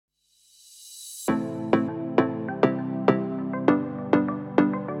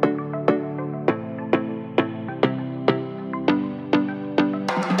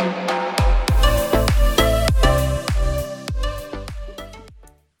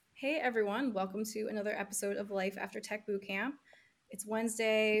Hey everyone, welcome to another episode of Life After Tech Bootcamp. It's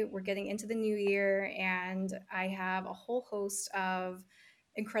Wednesday, we're getting into the new year, and I have a whole host of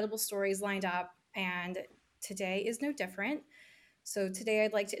incredible stories lined up, and today is no different. So, today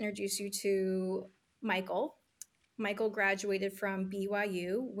I'd like to introduce you to Michael. Michael graduated from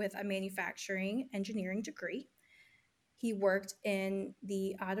BYU with a manufacturing engineering degree. He worked in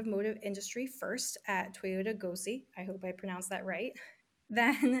the automotive industry first at Toyota Gossi. I hope I pronounced that right.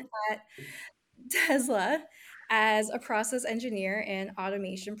 Then at Tesla as a process engineer in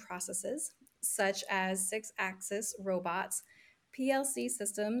automation processes, such as six axis robots, PLC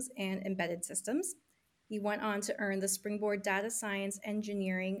systems, and embedded systems. He went on to earn the Springboard Data Science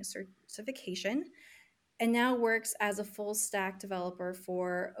Engineering certification and now works as a full stack developer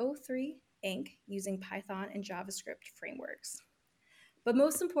for O3 Inc. using Python and JavaScript frameworks. But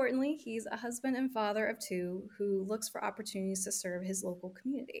most importantly, he's a husband and father of two who looks for opportunities to serve his local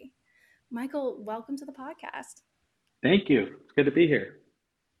community. Michael, welcome to the podcast. Thank you. It's good to be here.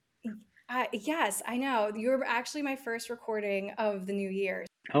 Yes, I know. You're actually my first recording of the new year.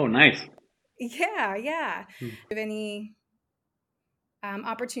 Oh, nice. Yeah, yeah. Hmm. Do you have any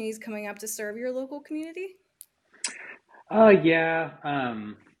opportunities coming up to serve your local community? Yeah.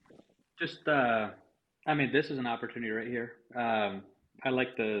 Just I mean, this is an opportunity right here. I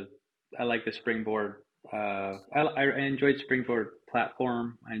like the I like the Springboard. I enjoyed Springboard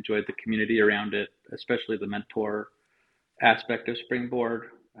platform. I enjoyed the community around it, especially the mentor aspect of Springboard.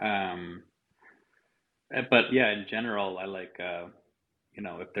 Um, but yeah, in general, I like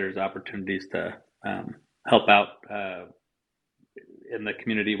if there's opportunities to help out in the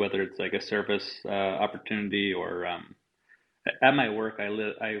community, whether it's like a service opportunity or at my work,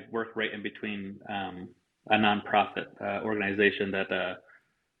 I work right in between a nonprofit organization that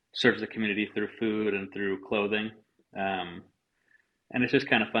serves the community through food and through clothing, um, and it's just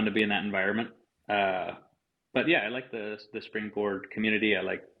kind of fun to be in that environment. Uh, but yeah, I like the Springboard community. I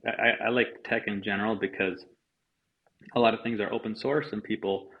like tech in general because a lot of things are open source and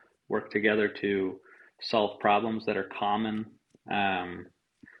people work together to solve problems that are common. Um,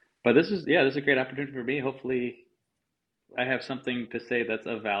 but this is a great opportunity for me. Hopefully, I have something to say that's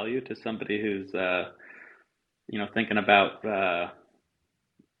of value to somebody who's thinking about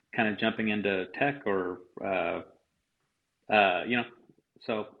kind of jumping into tech or uh, you know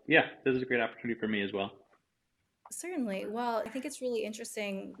so yeah, this is a great opportunity for me as well. Certainly. Well, I think it's really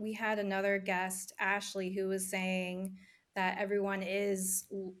interesting. We had another guest, Ashley, who was saying that everyone is,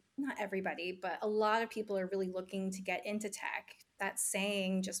 not everybody, but a lot of people are really looking to get into tech. That's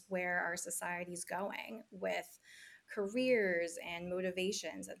saying just where our society's going with careers and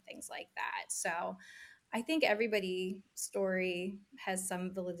motivations and things like that. So I think everybody's story has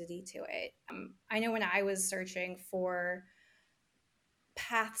some validity to it. I know when I was searching for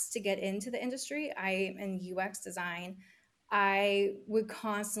paths to get into the industry, I in UX design, I would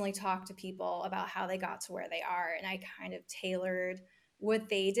constantly talk to people about how they got to where they are, and I kind of tailored what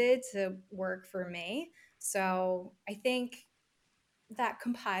they did to work for me. So I think that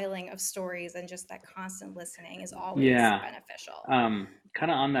compiling of stories and just that constant listening is always Yeah. beneficial. Kind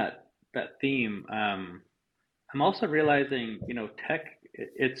of on that theme, I'm also realizing, tech,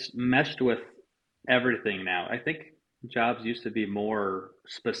 it's meshed with everything now. I think jobs used to be more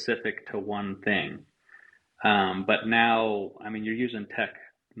specific to one thing. But now, I mean, you're using tech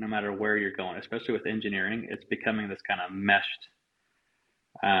no matter where you're going, especially with engineering. It's becoming this kind of meshed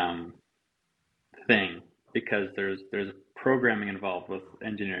um, thing because there's programming involved with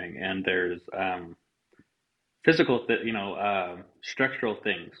engineering, and there's structural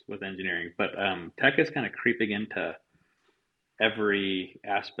things with engineering. But tech is kind of creeping into every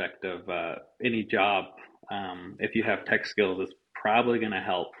aspect of any job. If you have tech skills, it's probably going to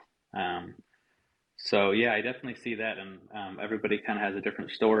help. Um, So yeah, I definitely see that, and everybody kind of has a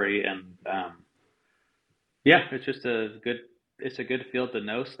different story, and yeah, it's a good field to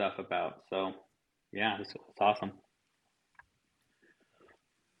know stuff about. So yeah, it's awesome.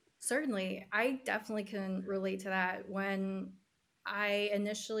 Certainly, I definitely can relate to that. When I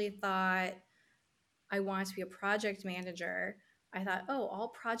initially thought I wanted to be a project manager, I thought, oh, all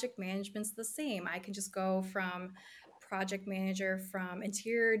project management's the same. I can just go from project manager from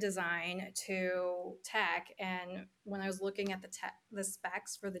interior design to tech. And when I was looking at the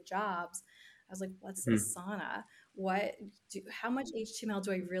specs for the jobs, I was like, what's Hmm. Asana? How much HTML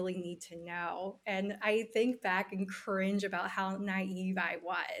do I really need to know? And I think back and cringe about how naive I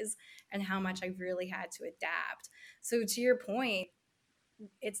was and how much I really had to adapt. So to your point,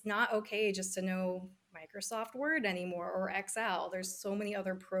 it's not okay just to know Microsoft Word anymore or Excel. There's so many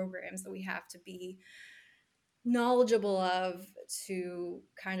other programs that we have to be knowledgeable of to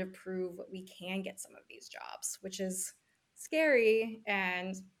kind of prove we can get some of these jobs, which is scary.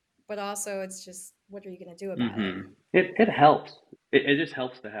 And but also it's just, what are you going to do about it? It helps. It just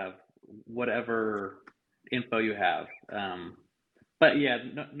helps to have whatever info you have. But yeah,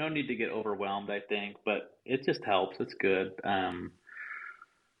 no need to get overwhelmed, I think, but it just helps. It's good.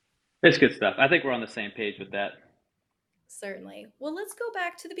 It's good stuff. I think we're on the same page with that. Certainly. Well, let's go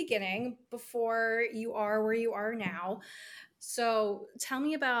back to the beginning before you are where you are now. So tell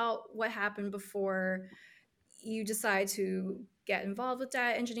me about what happened before you decide to get involved with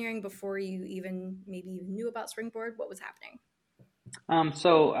data engineering, before you even maybe you knew about Springboard. What was happening?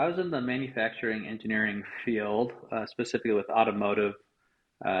 So I was in the manufacturing engineering field, specifically with automotive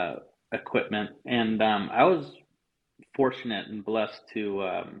uh, equipment, and I was fortunate and blessed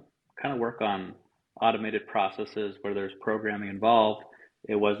to kind of work on automated processes where there's programming involved.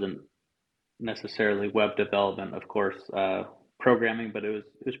 It wasn't necessarily web development, of course, programming, but it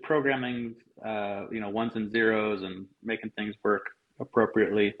was programming, ones and zeros and making things work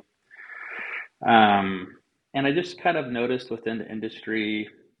appropriately. Um, and I just kind of noticed within the industry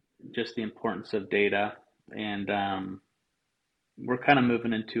just the importance of data, and we're kind of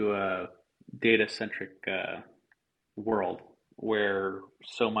moving into a data centric world where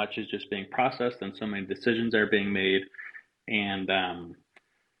so much is just being processed and so many decisions are being made. And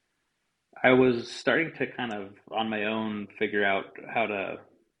I was starting to kind of on my own figure out how to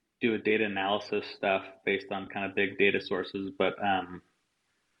do a data analysis stuff based on kind of big data sources, but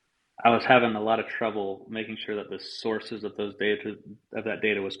I was having a lot of trouble making sure that the sources of those data of that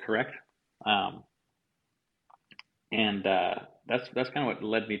data was correct. Um, and that's kind of what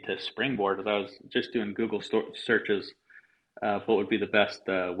led me to Springboard. As I was just doing Google searches of what would be the best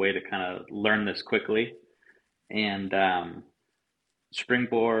way to kind of learn this quickly. And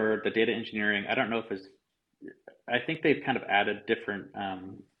Springboard, the data engineering, I don't know if it's, I think they've kind of added different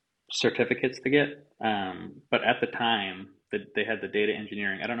certificates to get. But at the time that they had the data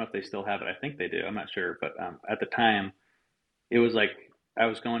engineering, I don't know if they still have it. I think they do. I'm not sure. But at the time, it was like I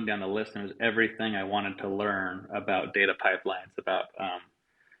was going down the list and it was everything I wanted to learn about data pipelines, about,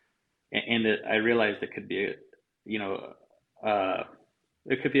 and I realized it could be, you know, uh,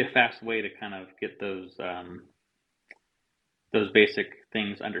 it could be a fast way to kind of get those basic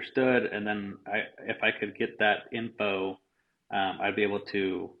things understood, and then if I could get that info, I'd be able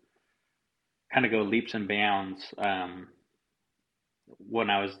to kind of go leaps and bounds when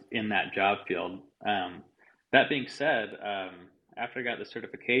I was in that job field. That being said, after I got the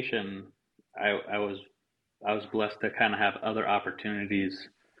certification, I was blessed to kind of have other opportunities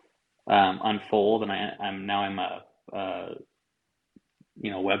unfold, and I'm a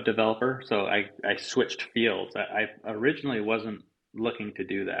web developer. So I switched fields. I originally wasn't looking to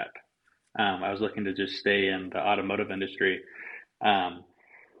do that. I was looking to just stay in the automotive industry. Um,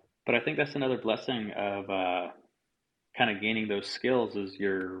 but I think that's another blessing of kind of gaining those skills is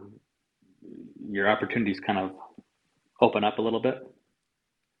your opportunities kind of open up a little bit.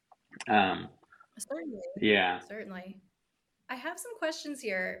 Um, Certainly. yeah, Certainly. I have some questions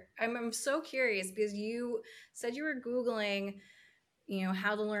here. I'm so curious because you said you were Googling,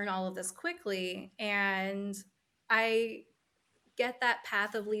 how to learn all of this quickly. And I get that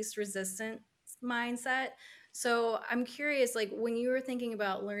path of least resistance mindset. So I'm curious, like when you were thinking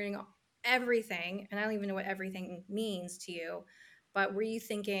about learning everything, and I don't even know what everything means to you, but were you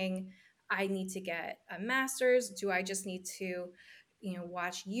thinking, I need to get a master's? Do I just need to,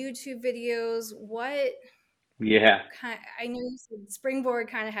 watch YouTube videos? What yeah, kind? I know you said Springboard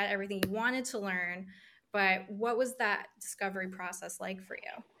kind of had everything you wanted to learn, but what was that discovery process like for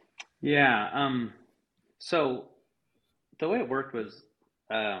you? yeah. So the way it worked was,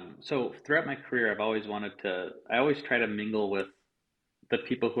 so throughout my career, I always try to mingle with the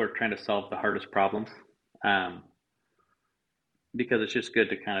people who are trying to solve the hardest problems, um, because it's just good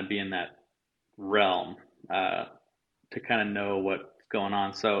to kind of be in that realm, uh, to kind of know what's going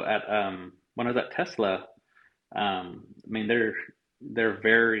on. So when I was at Tesla, I mean they're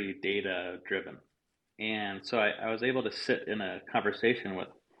very data driven, and so I was able to sit in a conversation with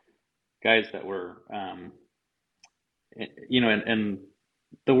guys that were, and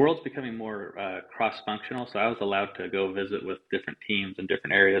the world's becoming more cross functional. So I was allowed to go visit with different teams in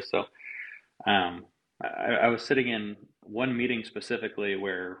different areas. So Um, I was sitting in one meeting specifically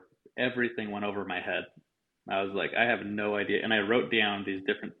where everything went over my head. I was like, I have no idea, and I wrote down these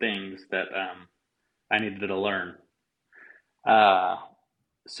different things that I needed to learn. Uh,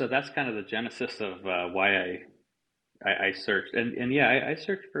 so that's kind of the genesis of why I searched, and yeah, I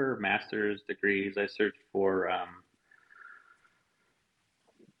searched for master's degrees. I searched for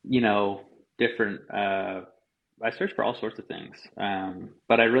you know different. I searched for all sorts of things,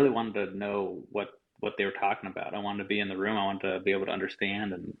 but I really wanted to know what they were talking about. I wanted to be in the room. I wanted to be able to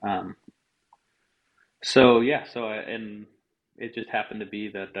understand, and so yeah, and it just happened to be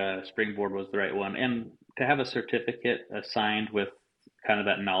that Springboard was the right one, and to have a certificate assigned with kind of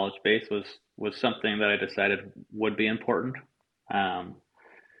that knowledge base was something that I decided would be important. Um,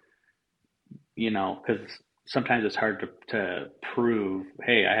 because sometimes it's hard to prove,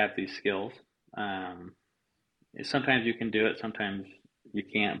 hey, I have these skills. Um, Sometimes you can do it, sometimes you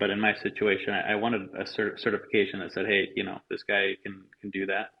can't. But in my situation, I wanted a certification that said, hey, this guy can do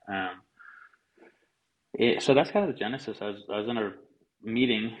that. So that's kind of the genesis. I was in a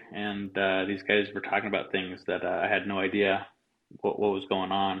meeting, and these guys were talking about things that I had no idea what was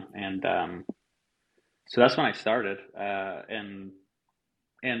going on, and so that's when I started. And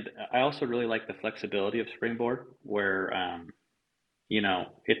I also really like the flexibility of Springboard, where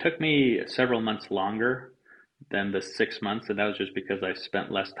it took me several months longer than the 6 months, and that was just because I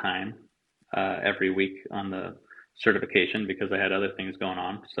spent less time every week on the certification because I had other things going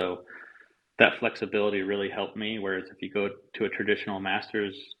on. So that flexibility really helped me. Whereas if you go to a traditional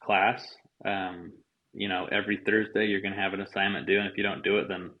master's class, um, every Thursday you're going to have an assignment due, and if you don't do it,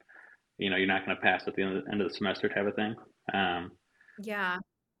 then you're not going to pass at the end of the semester, type of thing. Um, Yeah.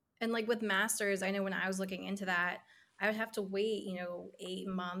 And like with masters, I know when I was looking into that, I would have to wait, 8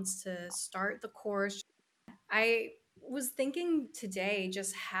 months to start the course. I was thinking today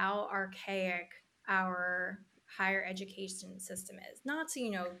just how archaic our higher education system is. Not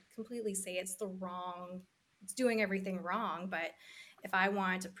to, completely say it's doing everything wrong, but if I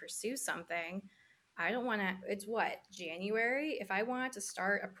wanted to pursue something, I don't want to, it's what, January? If I wanted to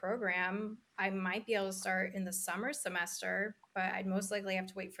start a program, I might be able to start in the summer semester, but I'd most likely have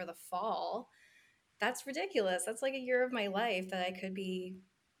to wait for the fall. That's ridiculous. That's like a year of my life that I could be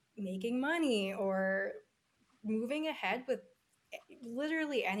making money or moving ahead with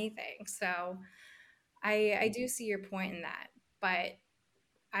literally anything. So I do see your point in that, but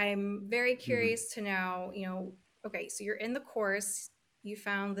I'm very mhm. curious to know, okay, so you're in the course, you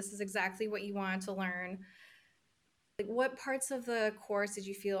found this is exactly what you wanted to learn. Like, what parts of the course did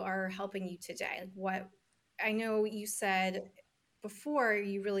you feel are helping you today? Like, what I know you said before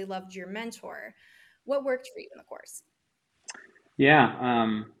you really loved your mentor. What worked for you in the course?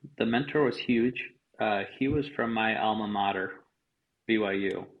 Yeah, the mentor was huge. He was from my alma mater,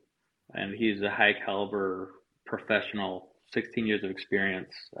 BYU, and he's a high caliber professional, 16 years of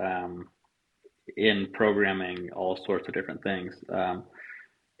experience in programming all sorts of different things,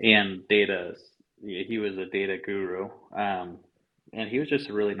 and data. He was a data guru, and he was just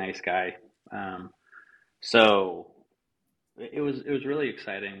a really nice guy. Um, so it was really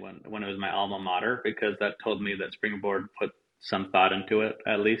exciting when it was my alma mater, because that told me that Springboard put some thought into it,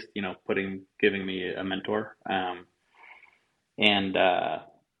 at least, giving me a mentor. And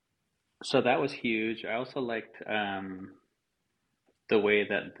So that was huge. I also liked the way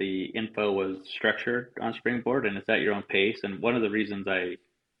that the info was structured on Springboard, and it's at your own pace. And one of the reasons I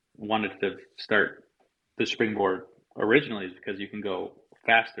wanted to start the Springboard originally is because you can go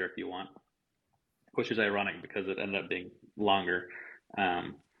faster if you want, which is ironic because it ended up being longer.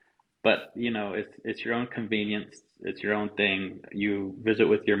 Um, but it's your own convenience. It's your own thing. You visit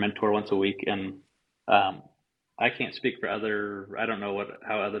with your mentor once a week, and um, I can't speak for other. I don't know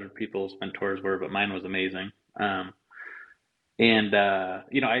how other people's mentors were, but mine was amazing. And I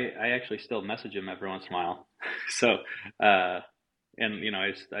actually still message him every once in a while. So, uh, and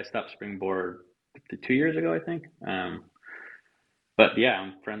I stopped Springboard 2 years ago, I think. But yeah,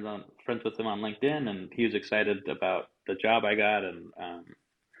 I'm friends with him on LinkedIn, and he was excited about the job I got. And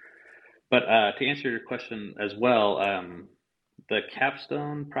but To answer your question as well, the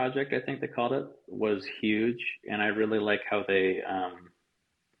capstone project, I think they called it, was huge, and I really like how I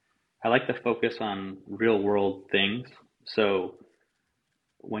like the focus on real world things. So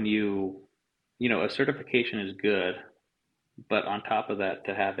when a certification is good, but on top of that,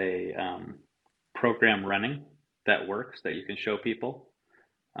 to have a program running that works, that you can show people,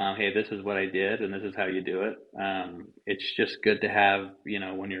 hey, this is what I did and this is how you do it. It's just good to have,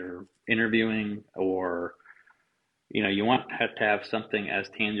 when you're interviewing, or, you want to have something as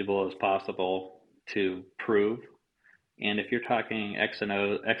tangible as possible to prove. And if you're talking X's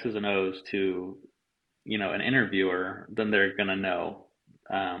and O's to, an interviewer, then they're going to know.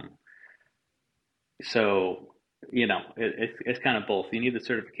 Um, so, it's kind of both. You need the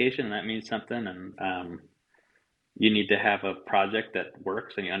certification, and that means something, and you need to have a project that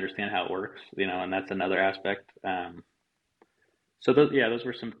works and you understand how it works, and that's another aspect. So those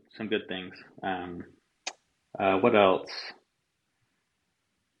were some good things. What else?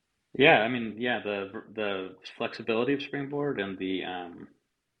 Yeah, I mean, yeah, the flexibility of Springboard and the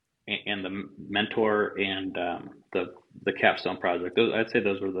mentor and the capstone project. Those, I'd say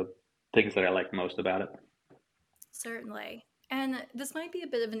those were the things that I liked most about it. Certainly. And this might be a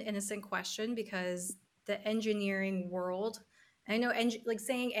bit of an innocent question because the engineering world, I know like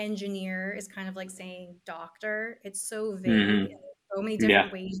saying engineer is kind of like saying doctor. It's so vague. Hmm. And there's so many Yeah.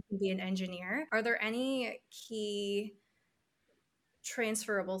 different ways you can be an engineer. Are there any key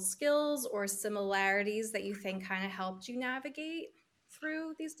transferable skills or similarities that you think kind of helped you navigate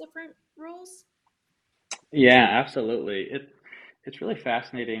through these different roles? Yeah, absolutely. It's really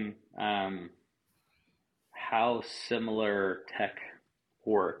fascinating how similar tech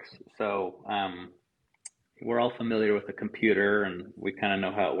works. So we're all familiar with a computer and we kind of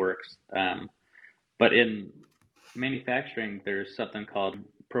know how it works. But in manufacturing, there's something called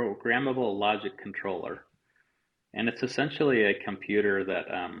programmable logic controller, and it's essentially a computer that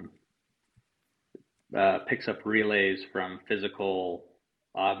picks up relays from physical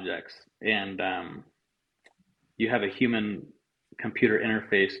objects, and you have a human computer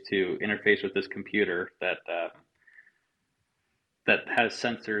interface to interface with this computer that has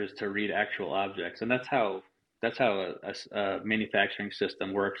sensors to read actual objects, and that's how a manufacturing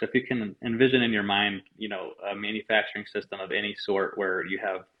system works. If you can envision in your mind, a manufacturing system of any sort where you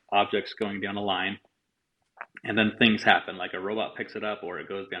have objects going down a line, and then things happen, like a robot picks it up or it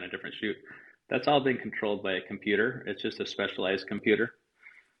goes down a different chute. That's all being controlled by a computer. It's just a specialized computer.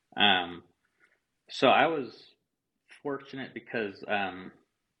 Um, so I was fortunate because the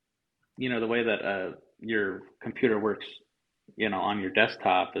way that your computer works, on your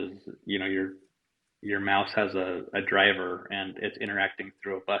desktop is, your mouse has a driver and it's interacting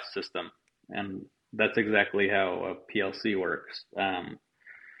through a bus system, and that's exactly how a PLC works.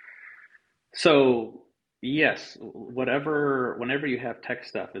 So yes, whenever you have tech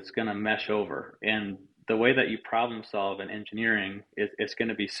stuff, it's going to mesh over, and the way that you problem solve in engineering, it's going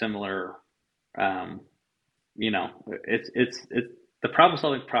to be similar. Um, it's the problem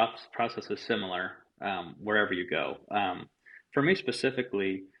solving process is similar wherever you go. For me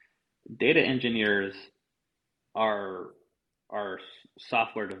specifically, data engineers are are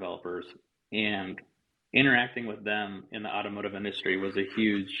software developers, and interacting with them in the automotive industry was a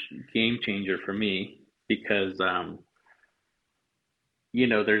huge game changer for me because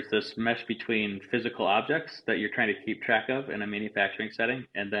there's this mesh between physical objects that you're trying to keep track of in a manufacturing setting,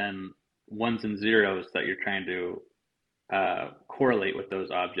 and then ones and zeros that you're trying to correlate with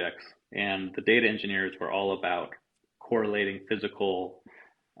those objects. And the data engineers were all about correlating physical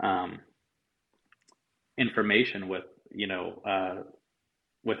um, information with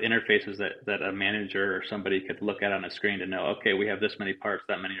interfaces that a manager or somebody could look at on a screen to know, okay, we have this many parts,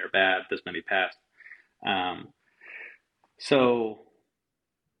 that many are bad, this many passed. Um, so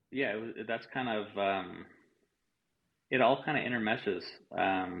yeah, that's kind of it all kind of intermeshes.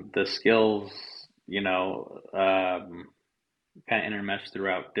 The skills, kind of intermesh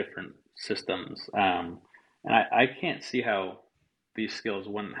throughout different systems. And I can't see how these skills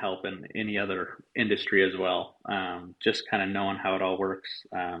wouldn't help in any other industry as well. Just kind of knowing how it all works.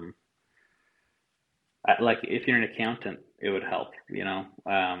 Like if you're an accountant, it would help.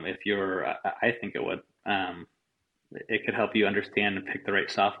 If I think it would. It could help you understand and pick the right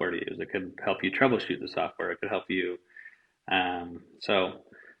software to use. It could help you troubleshoot the software. It could help you. So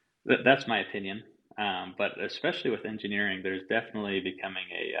that's my opinion. But especially with engineering, there's definitely becoming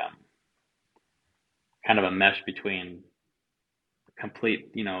a kind of a mesh between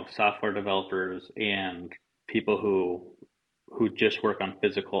complete, software developers and people who just work on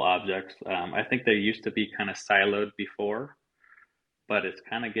physical objects. I think they used to be kind of siloed before, but it's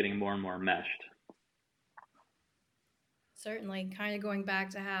kind of getting more and more meshed. Certainly, kind of going back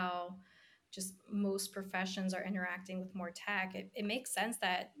to how just most professions are interacting with more tech, it makes sense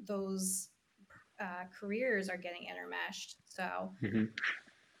that those careers are getting intermeshed. So, Hmm.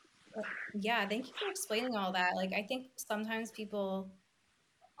 yeah, thank you for explaining all that. Like, I think sometimes people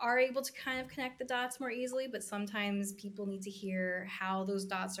are able to kind of connect the dots more easily, but sometimes people need to hear how those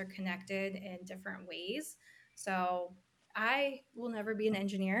dots are connected in different ways. So, I will never be an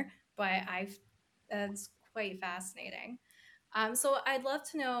engineer, but that's quite fascinating. So I'd love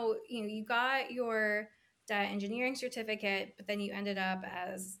to know, you got your data engineering certificate, but then you ended up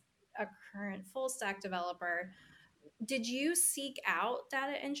as a current full stack developer. Did you seek out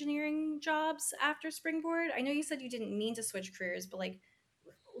data engineering jobs after Springboard? I know you said you didn't mean to switch careers, but like,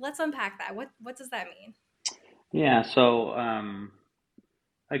 let's unpack that. What does that mean? Yeah. So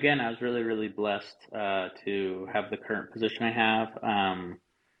again, I was really, really blessed to have the current position I have.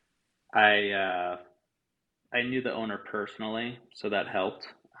 I uh, I knew the owner personally, so that helped.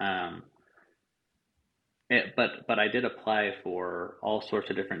 Um, but I did apply for all sorts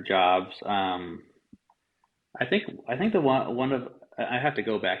of different jobs. I think the one of I have to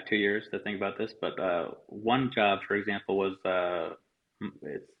go back 2 years to think about this, but one job, for example, was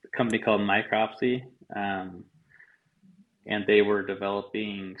it's a company called Micropsy, um, and they were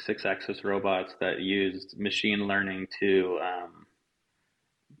developing six-axis robots that used machine learning to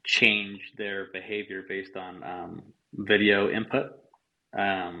change their behavior based on video input.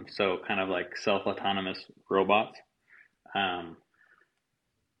 So kind of like self-autonomous robots. Um,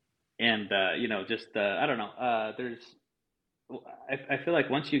 and just I don't know. I feel like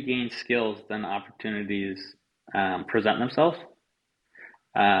once you gain skills, then opportunities present themselves.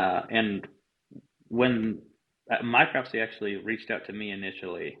 And when Micropsy actually reached out to me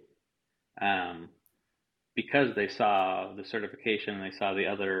initially, um, because they saw the certification and they saw the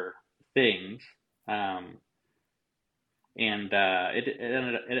other things, um, and it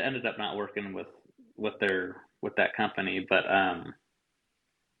ended up not working with that company. But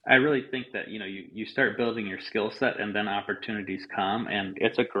I really think that you start building your skill set and then opportunities come, and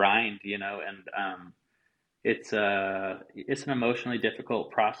it's a grind, and it's an emotionally difficult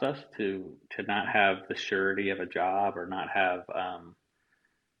process to not have the surety of a job or not have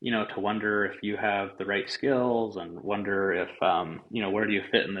to wonder if you have the right skills and wonder if where do you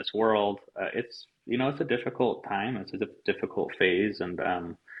fit in this world. It's a difficult time. It's a difficult phase, and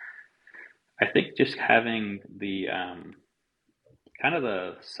I think just having the kind of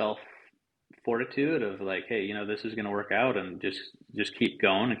the self fortitude of like, hey, this is going to work out, and just keep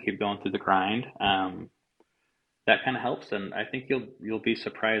going and keep going through the grind. That kind of helps, and I think you'll be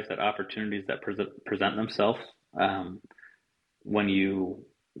surprised at opportunities that present themselves um, when you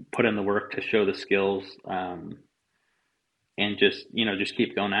put in the work to show the skills, and just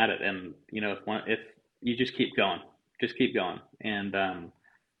keep going at it. And if you just keep going, and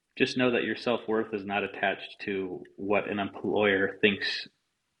just know that your self worth is not attached to what an employer thinks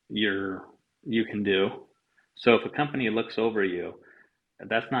you're you can do. So if a company looks over you,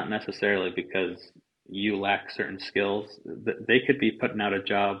 that's not necessarily because you lack certain skills. They could be putting out a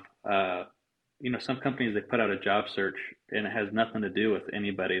job. Some companies, they put out a job search and it has nothing to do with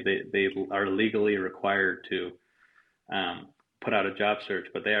anybody. They are legally required to um, put out a job search,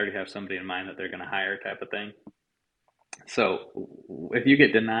 but they already have somebody in mind that they're going to hire, type of thing. So if you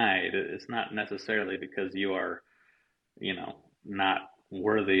get denied, it's not necessarily because you are not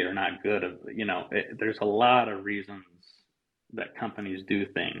worthy or not good. There's a lot of reasons that companies do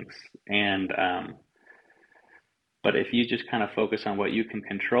things, and but if you just kind of focus on what you can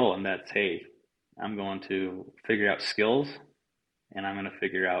control, and that's, hey, I'm going to figure out skills, and I'm going to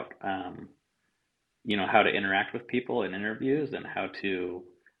figure out how to interact with people in interviews, and how to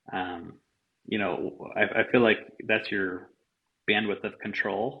um, I feel like that's your bandwidth of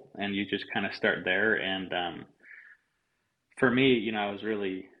control, and you just kind of start there. And for me, I was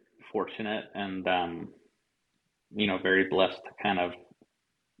really fortunate and very blessed to kind of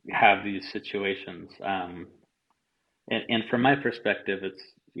have these situations. And from my perspective, it's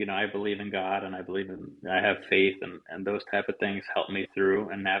I believe in God, and I have faith, and those type of things help me through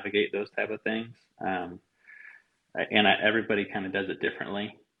and navigate those type of things. Everybody kind of does it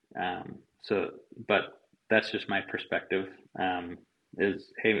differently. But that's just my perspective.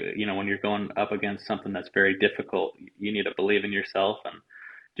 Is, hey, when you're going up against something that's very difficult, you need to believe in yourself and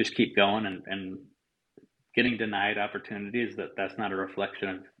just keep going, and getting denied opportunities, that's not a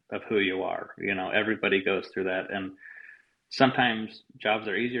reflection of who you are. Everybody goes through that, and sometimes jobs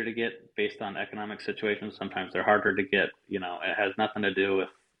are easier to get based on economic situations. Sometimes they're harder to get. It has nothing to do with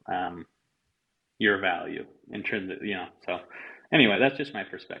um, your value in terms of. So anyway, that's just my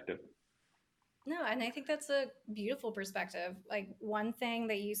perspective. No, and I think that's a beautiful perspective. Like one thing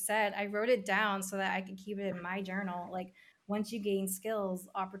that you said, I wrote it down so that I could keep it in my journal. Like once you gain skills,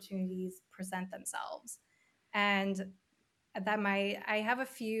 opportunities present themselves. And I have a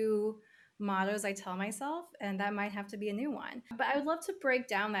few mottos I tell myself, and that might have to be a new one. But I would love to break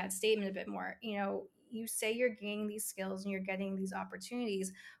down that statement a bit more. You say you're gaining these skills and you're getting these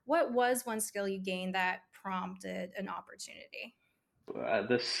opportunities. What was one skill you gained that prompted an opportunity?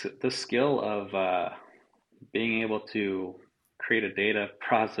 This the skill of being able to create a data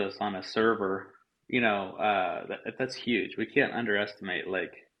process on a server. That's huge. We can't underestimate,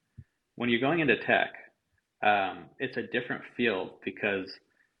 like, when you're going into tech, it's a different field, because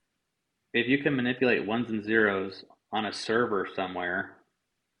if you can manipulate ones and zeros on a server somewhere,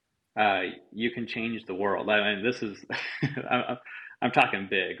 you can change the world. I mean, this is I'm talking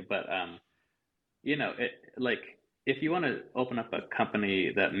big, but like, if you want to open up a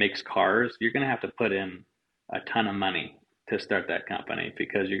company that makes cars, you're going to have to put in a ton of money to start that company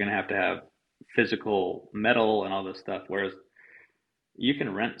because you're going to have physical metal and all this stuff. Whereas you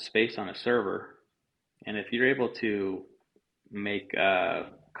can rent space on a server, and if you're able to make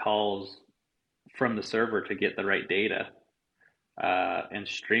calls from the server to get the right data and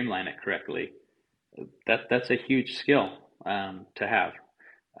streamline it correctly, that's a huge skill to have,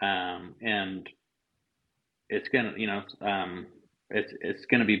 and it's gonna it's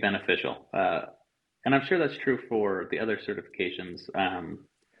gonna be beneficial. And I'm sure that's true for the other certifications.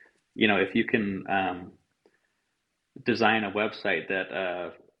 If you can design a website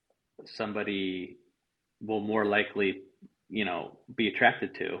that somebody will more likely, be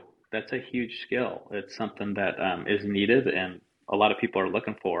attracted to, that's a huge skill. It's something that is needed and a lot of people are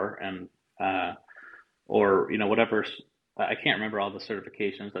looking for, and or whatever. I can't remember all the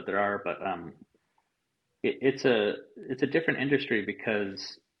certifications that there are, but it's a different industry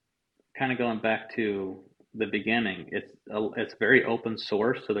because kind of going back to the beginning, it's very open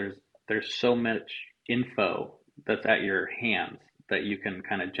source, so there's so much info that's at your hands that you can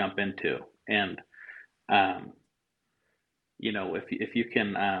kind of jump into, and um,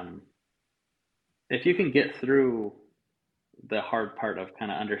 if you can get through the hard part of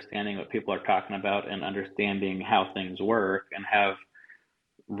kind of understanding what people are talking about and understanding how things work and have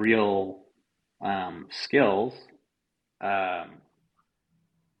real skills, um,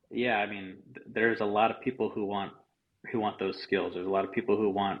 yeah, I mean, there's a lot of people who want those skills. There's a lot of people who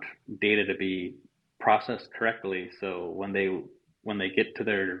want data to be processed correctly. So when they get to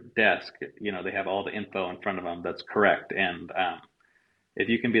their desk, they have all the info in front of them that's correct. And if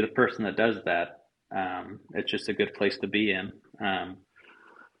you can be the person that does that, it's just a good place to be in. Um,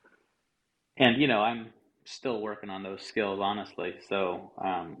 and I'm still working on those skills, honestly. So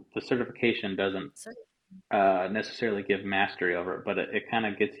the certification doesn't So, necessarily give mastery over it, but it kind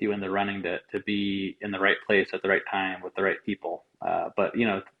of gets you in the running to be in the right place at the right time with the right people. But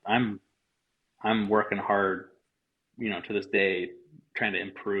I'm working hard, to this day, trying to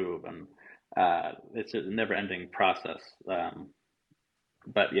improve, and it's a never-ending process.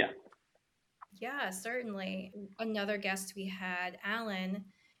 But yeah, yeah, certainly. Another guest we had, Alan,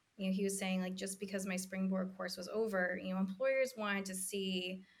 he was saying like just because my springboard course was over, employers wanted to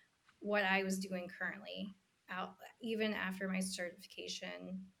see what I was doing currently out even after my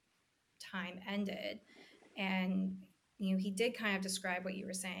certification time ended. And he did kind of describe what you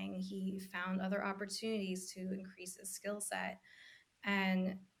were saying. He found other opportunities to increase his skill set.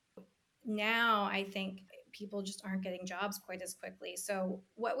 And now I think people just aren't getting jobs quite as quickly. So,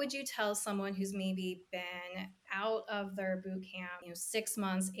 what would you tell someone who's maybe been out of their boot camp, 6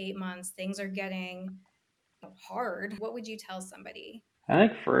 months, 8 months, things are getting hard? What would you tell somebody? I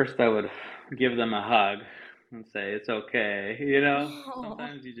think first I would give them a hug and say it's okay. Oh,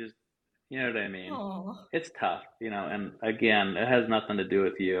 Sometimes you just, you know what I mean. oh, It's tough, and again, it has nothing to do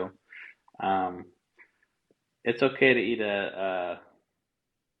with you. Um, it's okay to eat a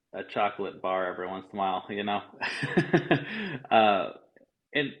chocolate bar every once in a while. uh,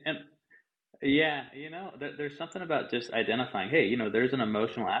 and yeah, there's something about just identifying, hey, there's an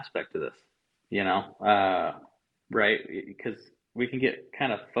emotional aspect to this, you know, uh, right? Because we can get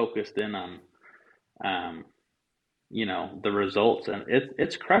kind of focused in on, um, the results, and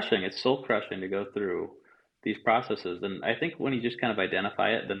it's crushing. It's soul crushing to go through these processes. And I think when you just kind of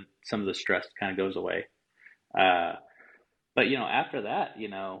identify it, then some of the stress kind of goes away. Uh, but after that,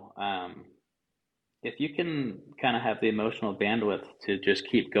 if you can kind of have the emotional bandwidth to just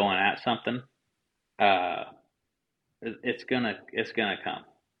keep going at something, uh, it's gonna come,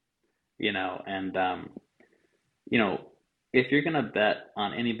 and you know, if you're gonna bet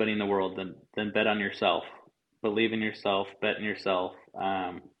on anybody in the world, then bet on yourself. Believe in yourself, bet in yourself,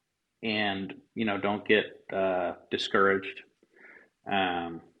 and don't get discouraged,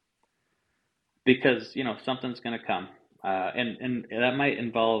 um, because something's gonna come, and that might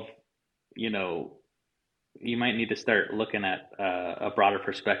involve, you know you might need to start looking at a broader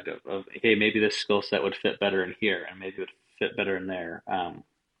perspective of, hey, maybe this skill set would fit better in here, and maybe it would fit better in there.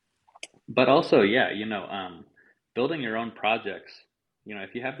 But also, yeah, building your own projects.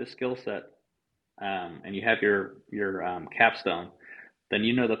 If you have the skill set, and you have your capstone, then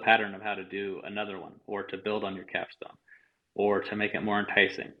you know the pattern of how to do another one, or to build on your capstone, or to make it more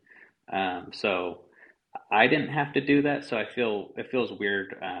enticing. So I didn't have to do that, so I feel it feels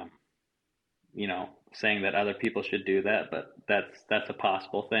weird, saying that other people should do that, but that's a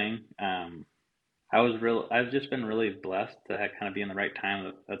possible thing. I've just been really blessed to kind of be in the right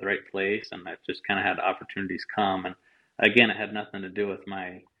time at the right place, and I've just kind of had opportunities come. And again, um,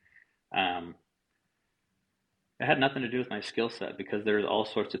 it had nothing to do with my skill set, because there's all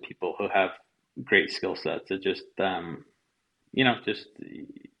sorts of people who have great skill sets. It just, just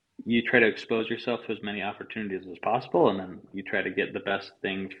you try to expose yourself to as many opportunities as possible, and then you try to get the best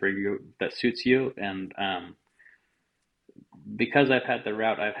thing for you that suits you. And because I've had the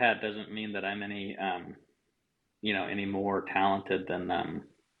route I've had doesn't mean that I'm any more talented than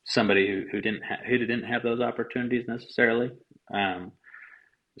somebody who didn't have those opportunities necessarily. Um,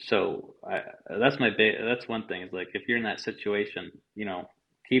 that's one thing is like if you're in that situation,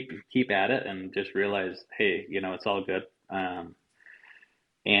 keep at it and just realize, hey, it's all good.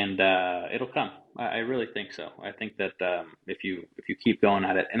 And it'll come. I really think so. I think that if you keep going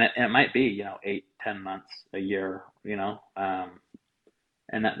at it, and it might be 8, 10 months, a year, and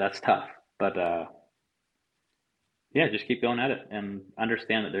that's tough. But yeah, just keep going at it and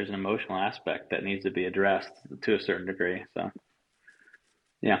understand that there's an emotional aspect that needs to be addressed to a certain degree. So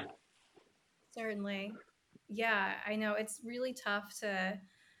yeah. Certainly. Yeah, I know it's really tough to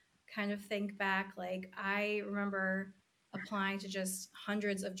kind of think back. Like, I remember applying to just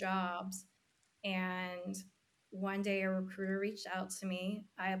hundreds of jobs, and one day a recruiter reached out to me.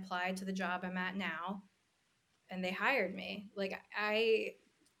 I applied to the job I'm at now, and they hired me.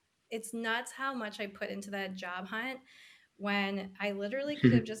 It's nuts how much I put into that job hunt when I literally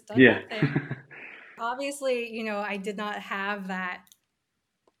could have just done Yeah. nothing. Obviously, I did not have that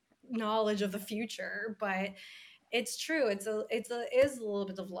knowledge of the future, but it's true. It is a little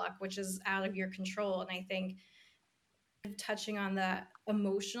bit of luck, which is out of your control. And I think touching on the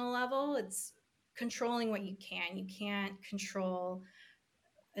emotional level, it's controlling what you can. You can't control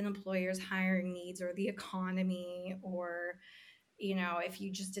an employer's hiring needs or the economy, or if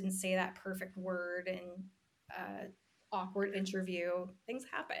you just didn't say that perfect word in awkward interview, things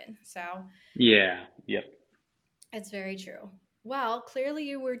happen. So Yeah. Yep. it's very true. Well, clearly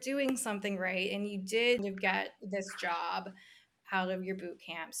you were doing something right and you did get this job out of your boot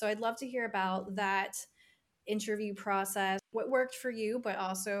camp. So I'd love to hear about that interview process, what worked for you, but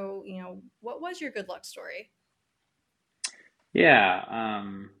also, what was your good luck story? Yeah.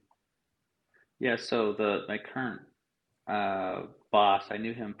 Yeah. So the my current boss, I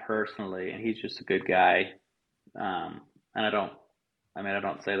knew him personally, and he's just a good guy. And I don't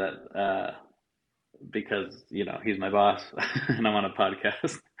say that because he's my boss and I'm on a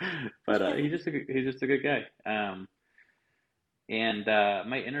podcast, but he's just a good guy. And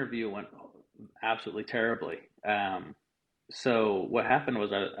my interview went absolutely terribly. So what happened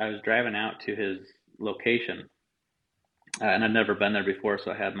was I was driving out to his location, and I'd never been there before,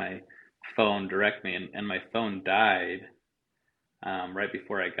 so I had my phone direct me, and my phone died right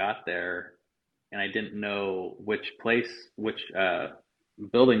before I got there, and I didn't know which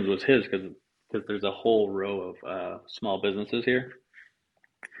buildings was his because there's a whole row of small businesses here.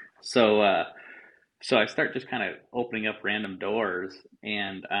 So so I start just kind of opening up random doors,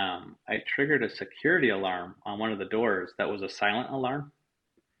 and I triggered a security alarm on one of the doors that was a silent alarm.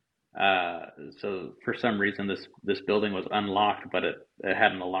 Uh, so for some reason this building was unlocked, but it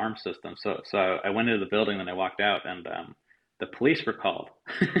had an alarm system. So I went into the building, then I walked out, and the police were called.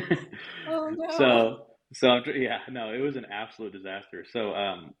 Oh no. Yeah, no, it was an absolute disaster.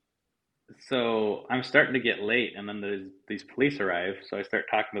 So I'm starting to get late, and then there's these police arrive. So I start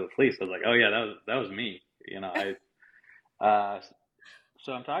talking to the police. I was like, "Oh yeah, that was me."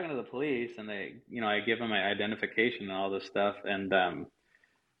 So I'm talking to the police, and I give them my identification and all this stuff, and then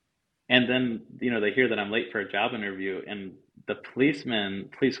they hear that I'm late for a job interview, and the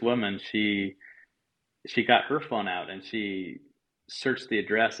policewoman, she got her phone out and she searched the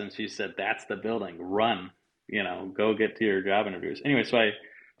address and she said, "That's the building. Run, go get to your job interviews." Anyway, so I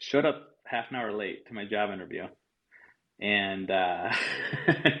showed up half an hour late to my job interview, and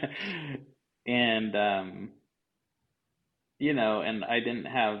and and I didn't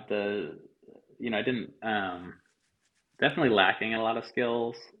have I didn't definitely lacking in a lot of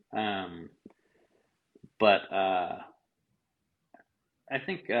skills, um, but I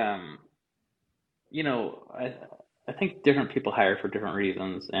think I think different people hire for different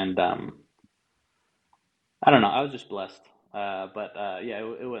reasons, and I don't know. I was just blessed. But yeah,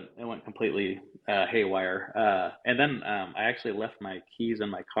 it went completely haywire. And then I actually left my keys in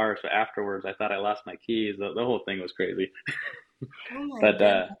my car. So afterwards, I thought I lost my keys. The whole thing was crazy. Oh my But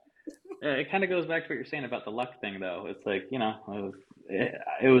goodness. it kind of goes back to what you're saying about the luck thing, though. It's like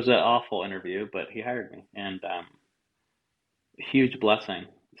it was an awful interview, but he hired me, and huge blessing.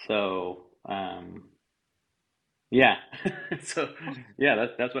 So yeah, so yeah,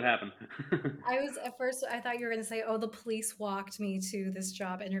 that's what happened. At first I thought you were going to say, "Oh, the police walked me to this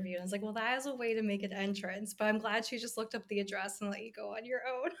job interview." And I was like, "Well, that is a way to make an entrance." But I'm glad she just looked up the address and let you go on your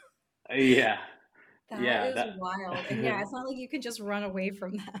own. Yeah, That yeah, is wild. And yeah, it's not like you can just run away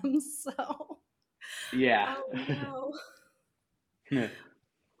from them. So, yeah. oh no. Yeah.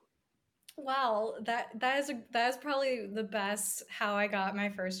 Wow, that is probably the best how I got my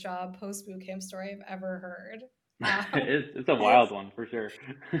first job post boot camp story I've ever heard. It's a That wild is one for sure.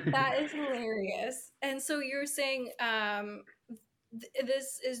 that is hilarious. And so you're saying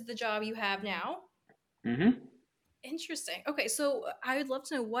this is the job you have now? Hmm. Interesting. Okay, so I would love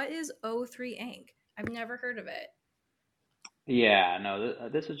to know, what is O3 Inc. I've never heard of it. Yeah, no,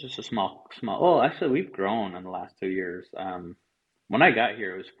 this is just a small. Oh, actually, we've grown in the last 2 years. When I got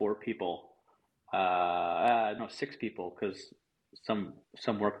here, it was 4 people. No, 6 people because some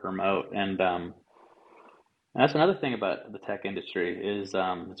work remote, and that's another thing about the tech industry is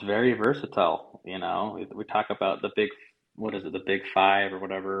it's very versatile. We talk about the big, what is it, the big five or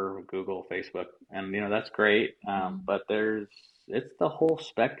whatever, Google, Facebook, and that's great. Mhm. But it's the whole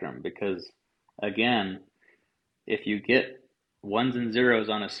spectrum because again, if you get ones and zeros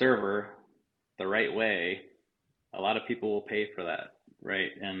on a server the right way, a lot of people will pay for that,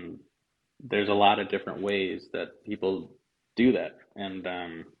 right? And there's a lot of different ways that people do that, and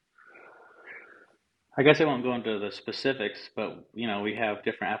I guess I won't go into the specifics, but we have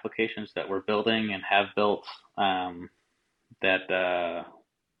different applications that we're building and have built that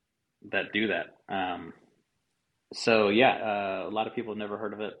that do that. So yeah, a lot of people have never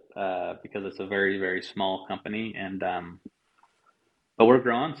heard of it because it's a very, very small company, and but we're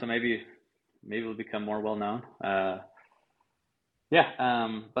growing, so maybe we'll become more well known. Yeah,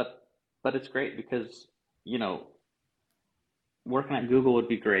 but it's great because you know working at Google would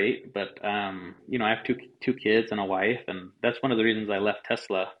be great, but I have two kids and a wife, and that's one of the reasons I left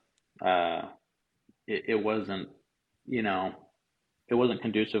Tesla. Uh, it wasn't, you know, it wasn't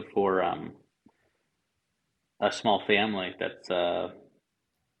conducive for a small family.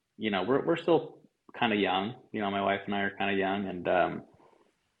 We're still kind of young. My wife and I are kind of young, and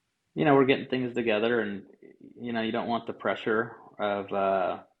we're getting things together, and you don't want the pressure of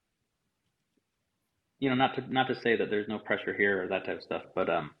not to say that there's no pressure here or that type of stuff, but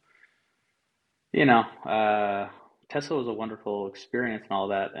you know, uh, Tesla was a wonderful experience and all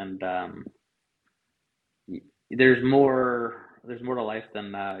that, and there's more to life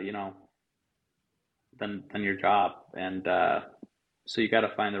than than your job, and so you got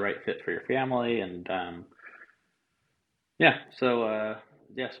to find the right fit for your family, and yeah, so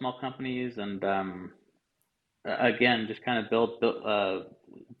yeah, small companies, and again, just kind of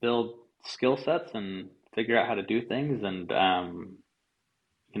build skill sets and figure out how to do things, and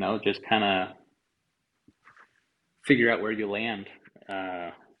just kind of figure out where you land.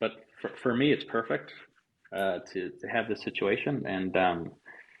 But for me, it's perfect to have this situation. And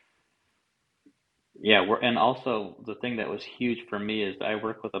yeah, and also the thing that was huge for me is I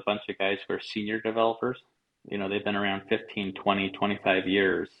work with a bunch of guys who are senior developers. They've been around 15, 20, 25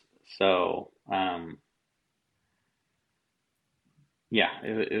 years. So yeah,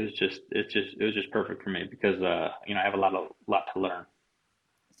 it was just perfect for me because I have a lot to learn.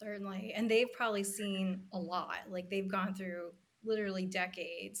 Certainly. And they've probably seen a lot. Like they've gone through literally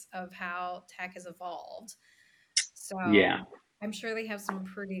decades of how tech has evolved. So Yeah. I'm sure they have some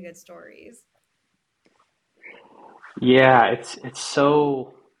pretty good stories. Yeah, it's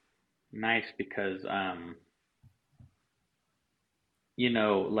so nice because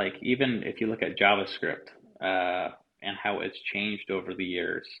like even if you look at JavaScript and how it's changed over the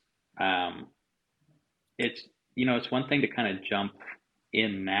years, um, it's one thing to kind of jump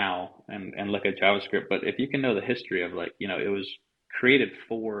in now and look at JavaScript, but if you can know the history of like, it was created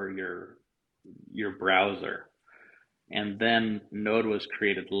for your browser, and then Node was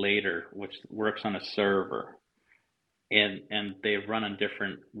created later, which works on a server, and they run on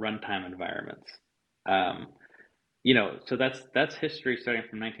different runtime environments. Um, so that's history starting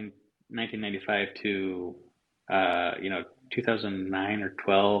from 1995 to 2009 or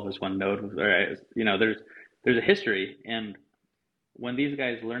 12 is when Node was. Or, there's a history, and when these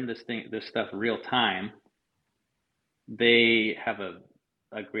guys learn this stuff real time, they have a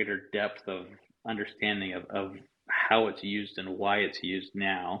greater depth of understanding of how it's used and why it's used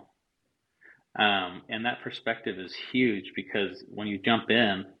now. And that perspective is huge because when you jump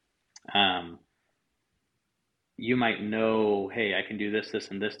in, um, you might know, hey, I can do this, this,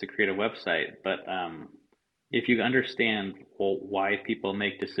 and this to create a website. But if you understand, well, why people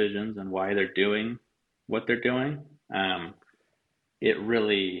make decisions and why they're doing what they're doing, it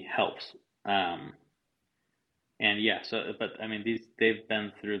really helps. Um, and yeah, so but I mean, they've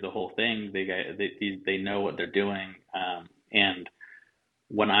been through the whole thing. They know what they're doing. And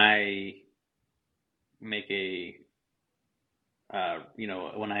when I make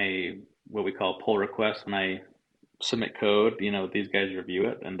when I what we call pull requests, when I submit code, these guys review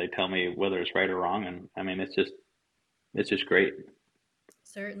it and they tell me whether it's right or wrong. And I mean, it's just great.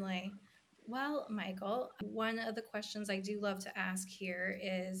 Certainly. Well, Michael, one of the questions I do love to ask here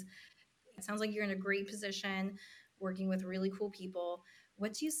is, it sounds like you're in a great position working with really cool people.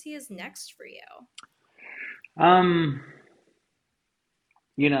 What do you see as next for you? Um,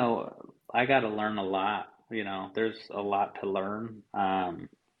 I got to learn a lot. There's a lot to learn.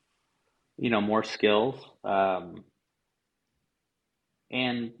 More skills. And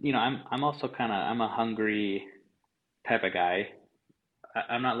I'm also I'm a hungry type of guy.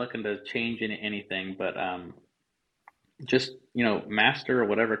 I'm not looking to change anything, but just master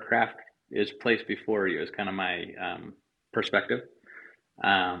whatever craft is placed before you is kind of my perspective.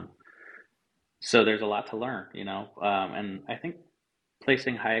 Um, so there's a lot to learn, and I think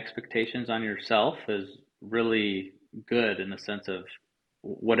placing high expectations on yourself is really good in the sense of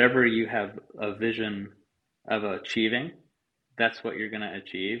whatever you have a vision of achieving, that's what you're going to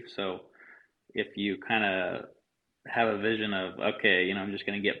achieve. So if you kind of have a vision of, okay, I'm just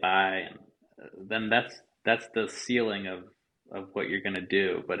going to get by, and then that's the ceiling of what you're going to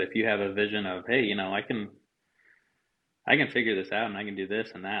do. But if you have a vision of, hey, I can figure this out and I can do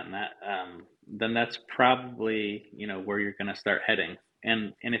this and that, then that's probably, where you're going to start heading.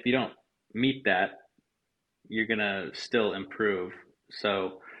 And if you don't meet that, you're going to still improve.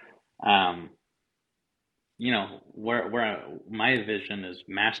 So, um, where my vision is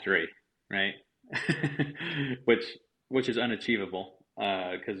mastery, right? which which is unachievable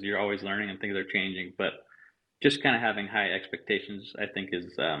because you're always learning and things are changing. But just kind of having high expectations, I think,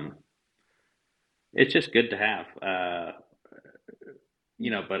 is it's just good to have.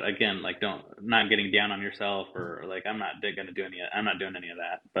 But again, like don't not getting down on yourself or like I'm not doing any of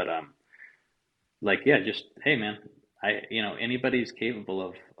that. But like yeah, just hey man, anybody's capable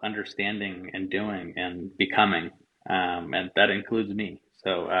of understanding and doing and becoming, and that includes me.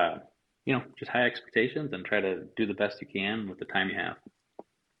 So just high expectations and try to do the best you can with the time you have.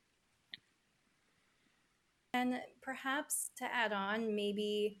 And perhaps to add on,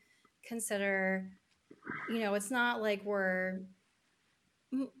 maybe consider, it's not like I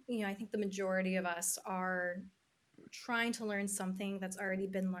think the majority of us are trying to learn something that's already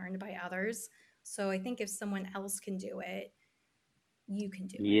been learned by others. So I think if someone else can do it, you can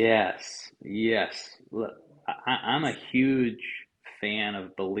do it. Yes, yes. Look, I'm a huge fan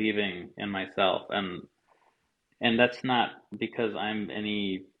of believing in myself, and that's not because I'm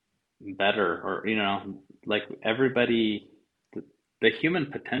any better or like everybody. The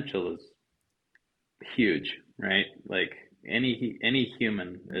human potential is huge, right? Like any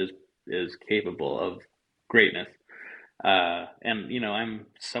human is capable of greatness. And I'm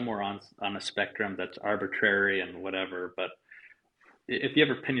somewhere on a spectrum that's arbitrary and whatever, but if you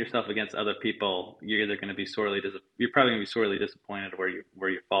ever pin yourself against other people, you're either going to be you're probably going to be sorely disappointed where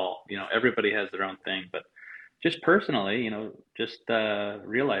you fall. Everybody has their own thing, but just personally, just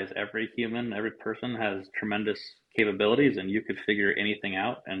realize every person has tremendous capabilities, and you could figure anything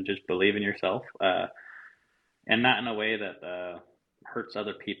out, and just believe in yourself, and not in a way that hurts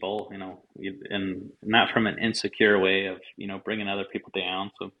other people, and not from an insecure way of bringing other people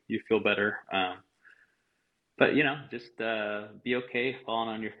down so you feel better. But just be okay falling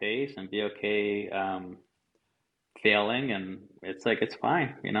on your face and be okay failing, and it's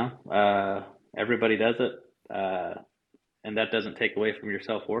fine. Everybody does it, and that doesn't take away from your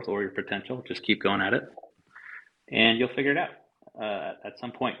self worth or your potential. Just keep going at it, and you'll figure it out at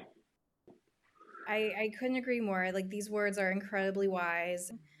some point. I couldn't agree more. Like, these words are incredibly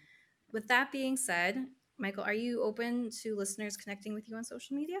wise. With that being said, Michael, are you open to listeners connecting with you on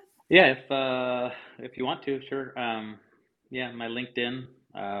social media? Yeah, if you want to, sure. Yeah, my LinkedIn,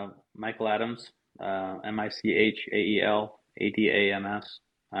 Michael Adams, Michael Adams.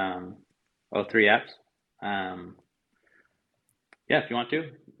 Oh, three apps. Um, yeah, if you want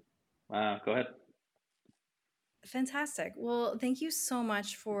to, go ahead. Fantastic. Well, thank you so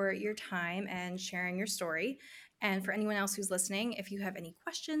much for your time and sharing your story. And for anyone else who's listening, if you have any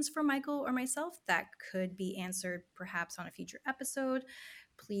questions for Michael or myself that could be answered perhaps on a future episode,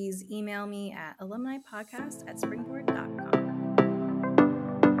 please email me at alumnipodcast@springboard.com.